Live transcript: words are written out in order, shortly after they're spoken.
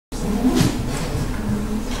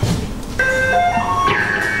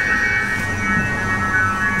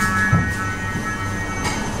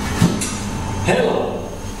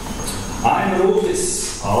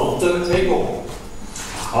alter ego.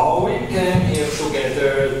 We came here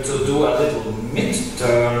together to do a little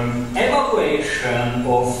midterm evaluation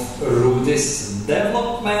of Rudy's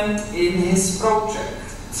development in his project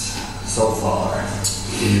so far.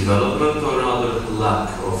 Development or rather lack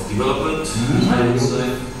of development, I would say.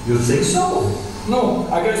 You think so? No,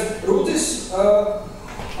 I guess Rudy's,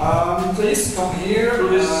 please come here.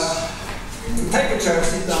 Take a chair,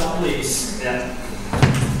 sit down, please. Yeah.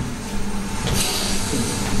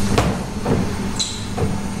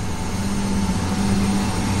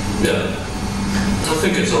 Yeah, I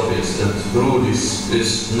think it's obvious that Rudis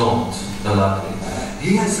is not a Latvian.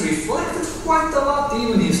 He has reflected quite a lot,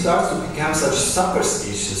 even he starts to become such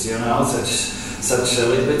superstitious, you know, such a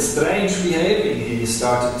little bit strange behaving he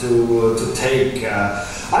started to take.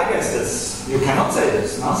 I guess that's, you cannot say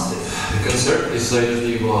that's nasty. You can certainly say that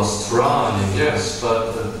he was trying, yes,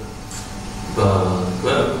 but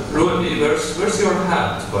well, Rudy, where's your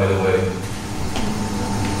hat, by the way?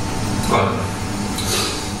 Oh.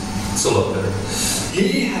 It's a lot better.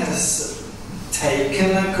 He has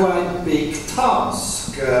taken a quite big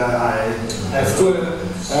task. I have to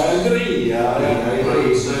agree. I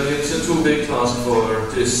agree. It's a too big task for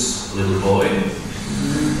this little boy.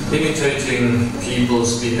 Imitating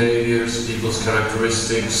people's behaviors, people's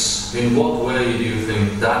characteristics. In what way do you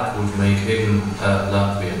think that would make him a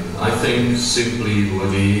Latvian? I think simply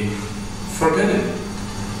Rudy, forget it.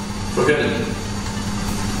 Forget it.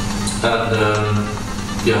 And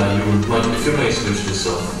yeah, if you may switch this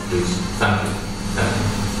off, please. Thank you.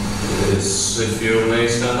 Yes, if you may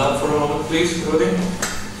stand up for a moment, please, Rudy.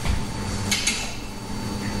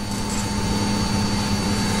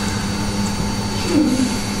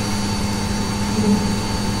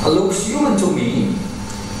 Looks human to me.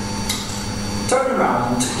 Turn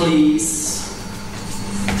around, please.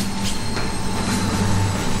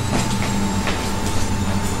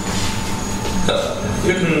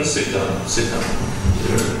 You can sit down. Sit down.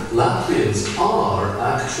 Latvians are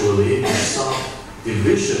actually a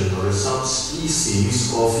subdivision or a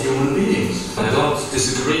subspecies of human beings. I don't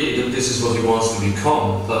disagree that this is what he wants to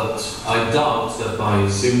become, but I doubt that by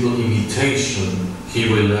simple imitation he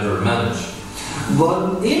will ever manage.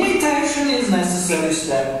 But imitation is a necessary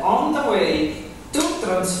step on the way to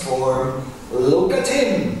transform. Look at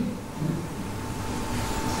him.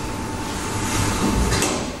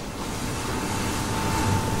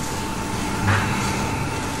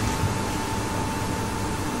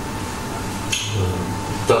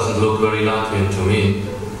 Doesn't look very Latvian to me.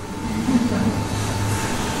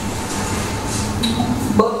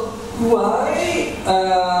 But why?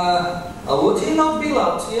 Would he not be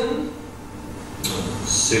Latvian?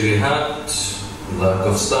 Silly hat, lack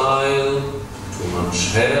of style, too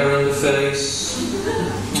much hair in the face.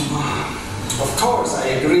 Of course, I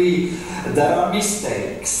agree. There are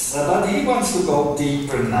mistakes, but he wants to go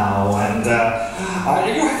deeper now, and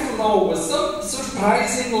you have to know,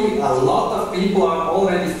 surprisingly, a lot of people are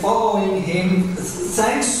already following him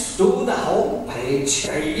thanks to the homepage.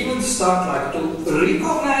 I even start to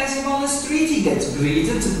recognize him on the street. He gets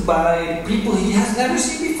greeted by people he has never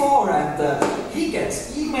seen before, and he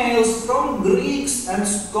gets emails from Greeks and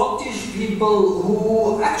Scottish people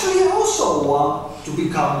who actually also want to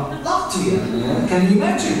become Latvian. Yeah? Can you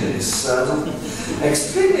imagine this?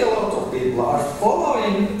 Extremely a lot of people are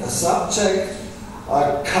following the subject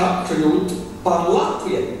kļūt par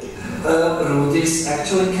Latvieti. Rudis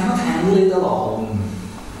actually cannot handle it alone.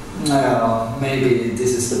 Maybe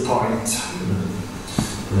this is the point.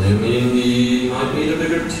 You mean he might need a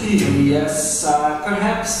bigger team? Yes,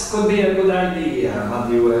 perhaps could be a good idea. What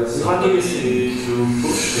do you think? To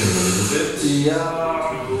push him a little bit. Yeah.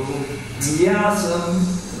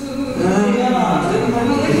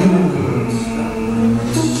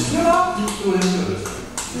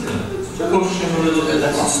 Push him a little bit.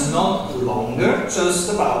 That's not longer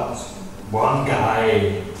just about one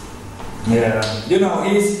guy. Yeah. You know,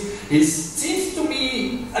 he seems to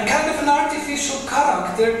be a kind of an artificial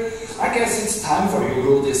character. I guess it's time for you,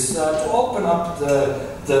 Rudis, to open up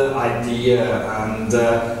the idea and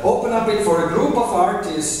open up it for a group of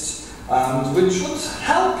artists, which would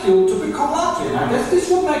help you to become Latvian. I guess this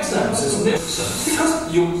would make sense, isn't it?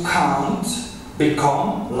 Because you can't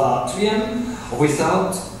become Latvian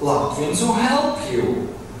without Latvians who help you.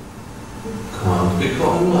 Can't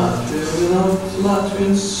become Latvian without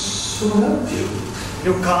Latvians who help you.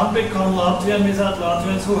 You can't become Latvian without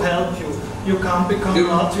Latvians who help you. You can't become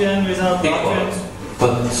Latvian without Latvians.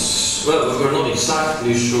 But, well, we're not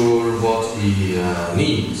exactly sure what he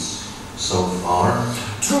needs so far.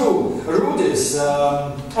 True, Rudis,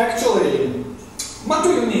 actually, what do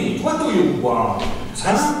you need? What do you want?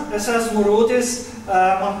 Es esmu Rūtis,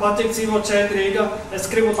 man patīk dzīvot šeit Rīgā. Es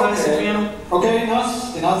gribu taisīt vienu. Okay,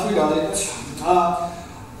 enough, we got it.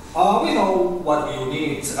 We know what you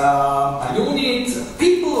need. You need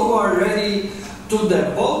people who are ready to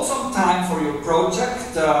devote some time for your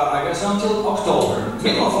project, I guess until October,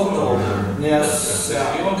 middle of October. Yes.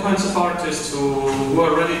 All kinds of artists who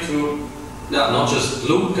are ready to not just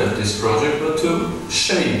look at this project, but to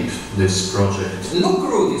shape this project. Look,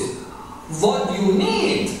 Rudis, what you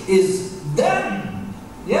need is them.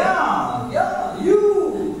 You.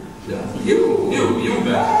 You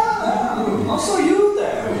Yeah, also you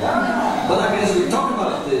there. Yeah. But I guess we'll talk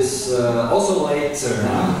about this also later.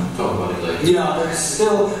 Talk about it later. Yeah, there's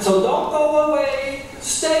still. So don't go away.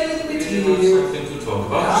 Stay a little bit here. Something to talk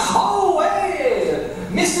about. Oh, hey,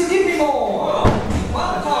 Mr. Give Me More.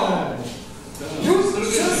 Welcome.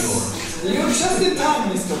 You're just in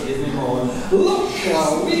time, Mr. Give Me More. Look,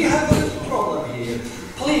 we have a little problem here.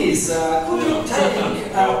 Please, could you take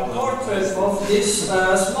a portrait of this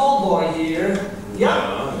small boy here? Yeah,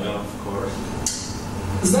 of course.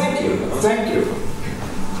 Thank you.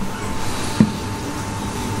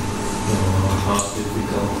 How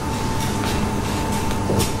difficult.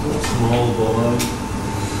 Small boy.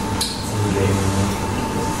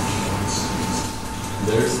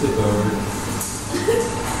 There's the bird.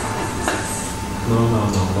 No,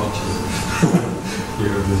 watch it.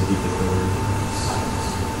 Here will be the bird.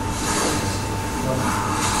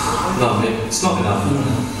 No, it's not enough.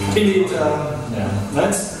 Indeed,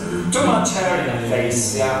 that's too much hair in the face.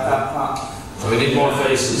 We need more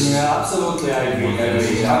faces. Yeah, absolutely, I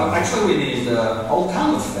agree. Actually, we need all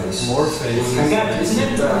kind of faces. More faces. Again,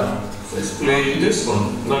 isn't it? Basically, this one.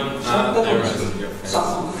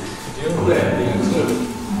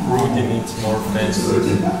 Rudy needs more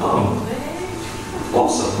faces.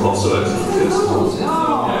 Also excellent.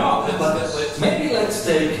 Yeah, but maybe let's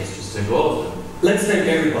take all of them. Let's take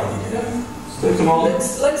everybody. Take them all.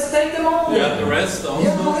 Let's take them all. Yeah, the rest also.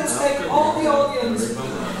 Yeah, let's take all the audience.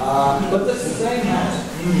 But that's the same hat.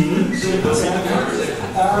 Mr.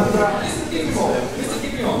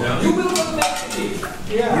 Kipimo, you will not make it.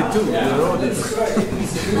 Yeah. You too. Yeah, that's right.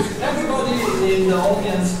 Everybody in the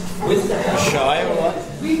audience with the hat. Shy or what?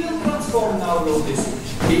 We will transform now this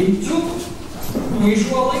into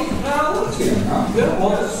visually Latvian.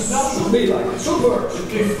 That should be like it. Should work.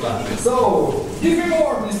 So, give me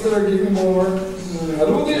more, Mr. Give me more.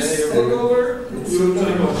 Rudis, take over. You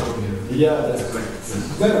take over. Yeah, that's great.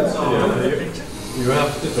 You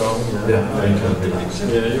have to go.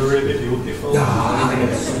 Yeah, you're really beautiful.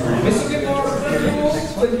 Mr. Give more.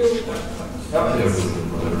 Thank you.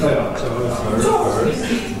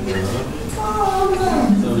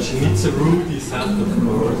 So she needs a Rudy's hat, of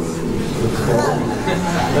course.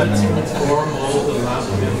 Let's transform all the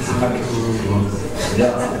Latvians into Rudy's.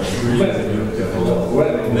 Really beautiful.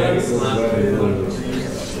 Next Latvian.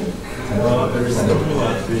 Oh, there's so many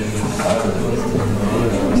Latvians.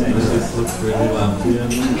 This looks really Latvian.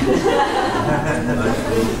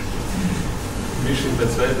 We should be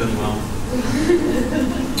better now.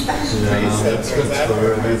 Yeah, let's transfer a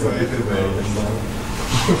little bit away.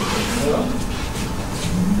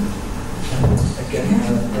 Again,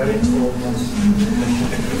 very almost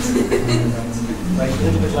like a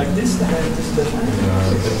little bit like this. The hair is the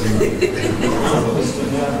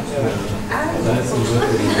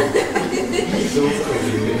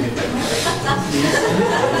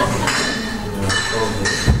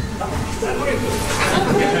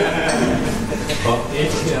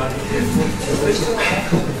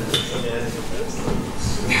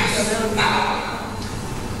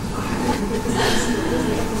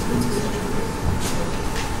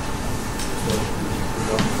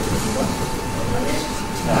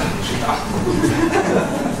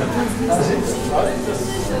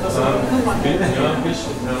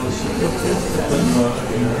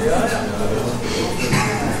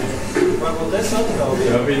that's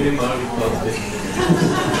Ja, bin ich mal geplant.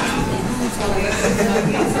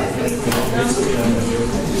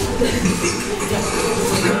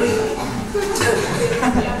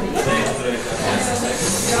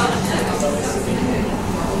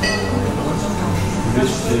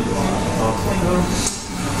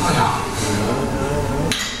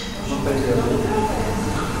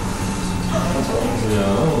 Ja,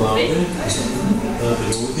 Lavi. Der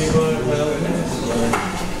Rudi war